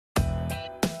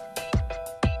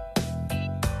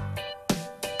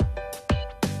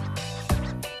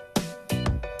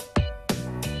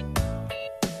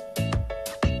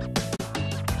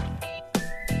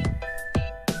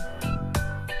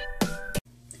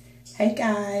Hey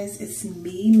guys, it's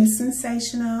me,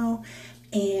 MsSensational,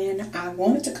 and I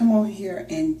wanted to come on here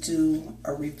and do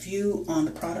a review on the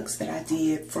products that I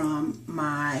did from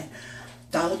my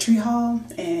Dollar Tree haul,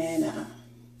 and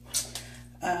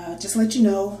just let you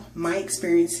know my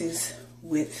experiences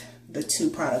with the two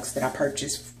products that I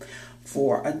purchased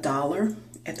for $1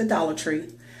 at the Dollar Tree.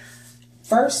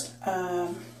 First, I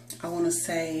want to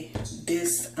say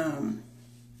this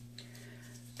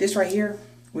this right here,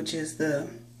 which is the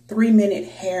 3-minute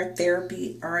hair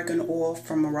therapy argan oil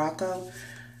from Morocco.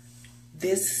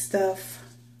 This stuff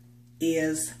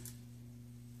is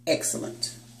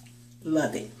excellent.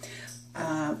 Love it.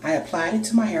 I applied it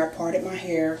to my hair. I parted my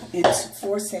hair into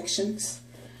 4 sections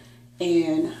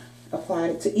and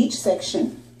applied it to each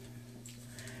section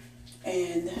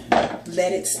and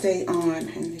let it stay on.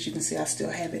 And as you can see, I still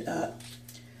have it up.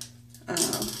 I'm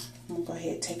gonna go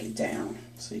ahead and take it down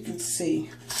so you can see.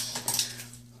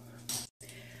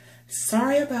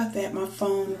 Sorry about that, my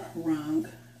phone rung.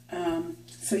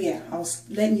 So yeah, I was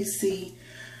letting you see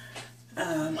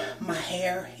my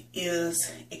hair is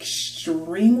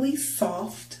extremely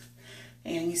soft,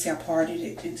 and you see I parted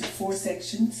it into 4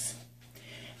 sections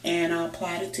and I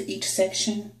applied it to each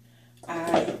section.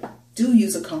 I do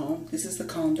use a comb. This is the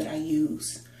comb that I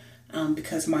use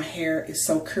because my hair is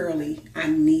so curly. I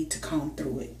need to comb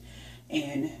through it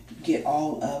and get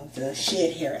all of the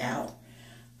shed hair out.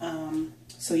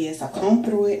 So yes, I combed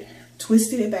through it,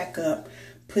 twisted it back up,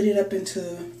 put it up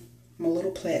into my little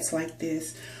plaits like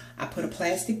this. I put a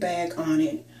plastic bag on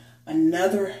it,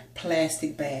 another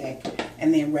plastic bag,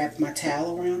 and then wrapped my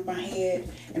towel around my head,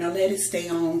 and I let it stay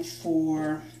on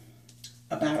for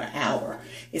about an hour.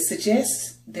 It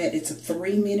suggests that it's a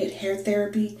 3-minute hair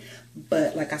therapy,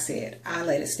 but like I said, I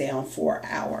let it stay on for an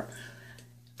hour.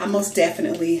 I most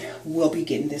definitely will be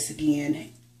getting this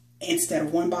again. Instead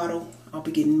of 1 bottle, I'll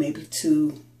be getting maybe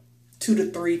 2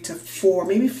 to 3 to 4,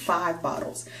 maybe 5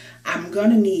 bottles. I'm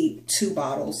gonna need 2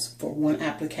 bottles for 1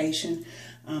 application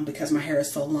because my hair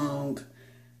is so long.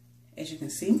 As you can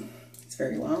see, it's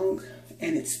very long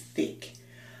and it's thick.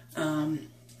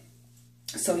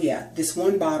 So yeah, this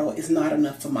 1 bottle is not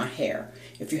enough for my hair.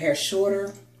 If your hair's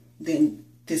shorter, then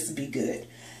this would be good.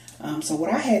 So what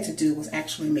I had to do was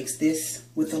actually mix this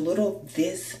with a little of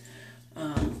this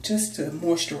just to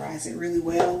moisturize it really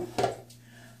well.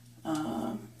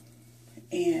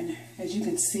 And as you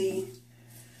can see,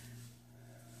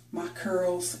 my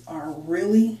curls are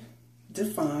really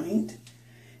defined.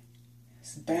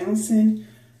 It's bouncing.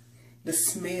 The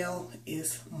smell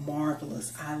is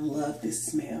marvelous. I love this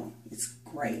smell. It's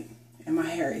great. And my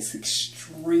hair is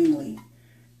extremely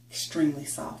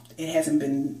soft. It hasn't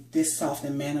been this soft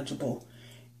and manageable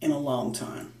in a long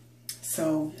time.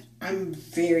 So I'm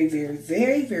very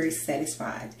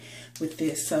satisfied with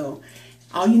this. So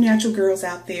all you natural girls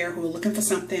out there who are looking for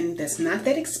something that's not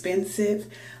that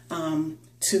expensive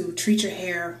to treat your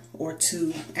hair or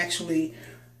to actually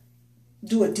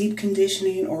do a deep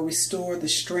conditioning or restore the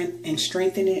strength and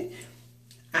strengthen it,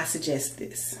 I suggest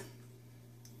this.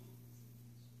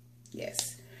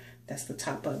 Yes, that's the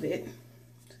top of it.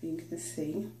 So you can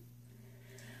see.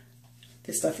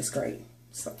 This stuff is great.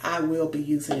 So I will be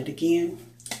using it again.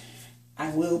 I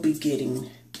will be getting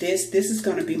this. This is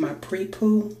going to be my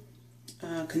pre-poo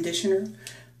conditioner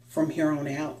from here on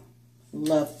out.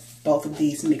 Love both of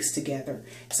these mixed together.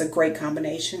 It's a great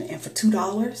combination, and for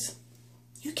 $2,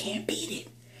 you can't beat it.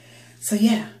 So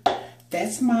yeah,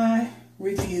 that's my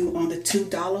review on the 2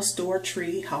 Dollar Store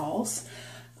Tree hauls.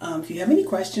 If you have any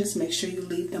questions, make sure you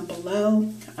leave them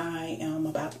below. I am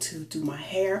about to do my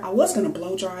hair. I was going to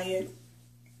blow dry it,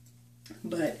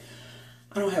 but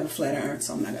I don't have a flat iron,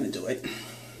 so I'm not going to do it.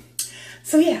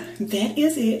 So yeah, that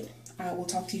is it. I will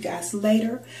talk to you guys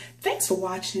later. Thanks for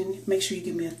watching. Make sure you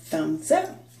give me a thumbs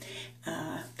up.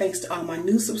 Thanks to all my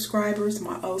new subscribers,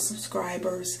 my old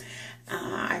subscribers.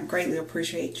 I greatly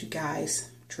appreciate you guys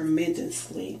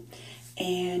tremendously.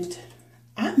 And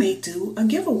I may do a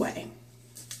giveaway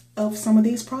of some of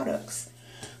these products.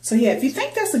 So yeah, if you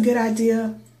think that's a good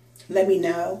idea, let me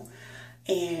know.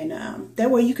 And that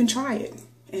way you can try it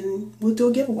and we'll do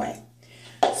a giveaway.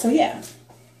 So yeah,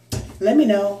 let me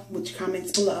know with your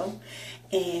comments below.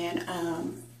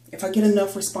 And if I get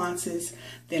enough responses,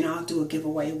 then I'll do a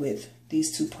giveaway with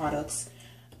these 2 products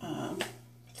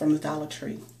from the Dollar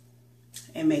Tree.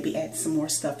 And maybe add some more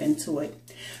stuff into it.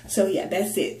 So yeah,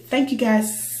 that's it. Thank you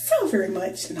guys so very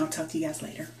much. And I'll talk to you guys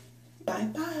later.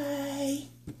 Bye-bye.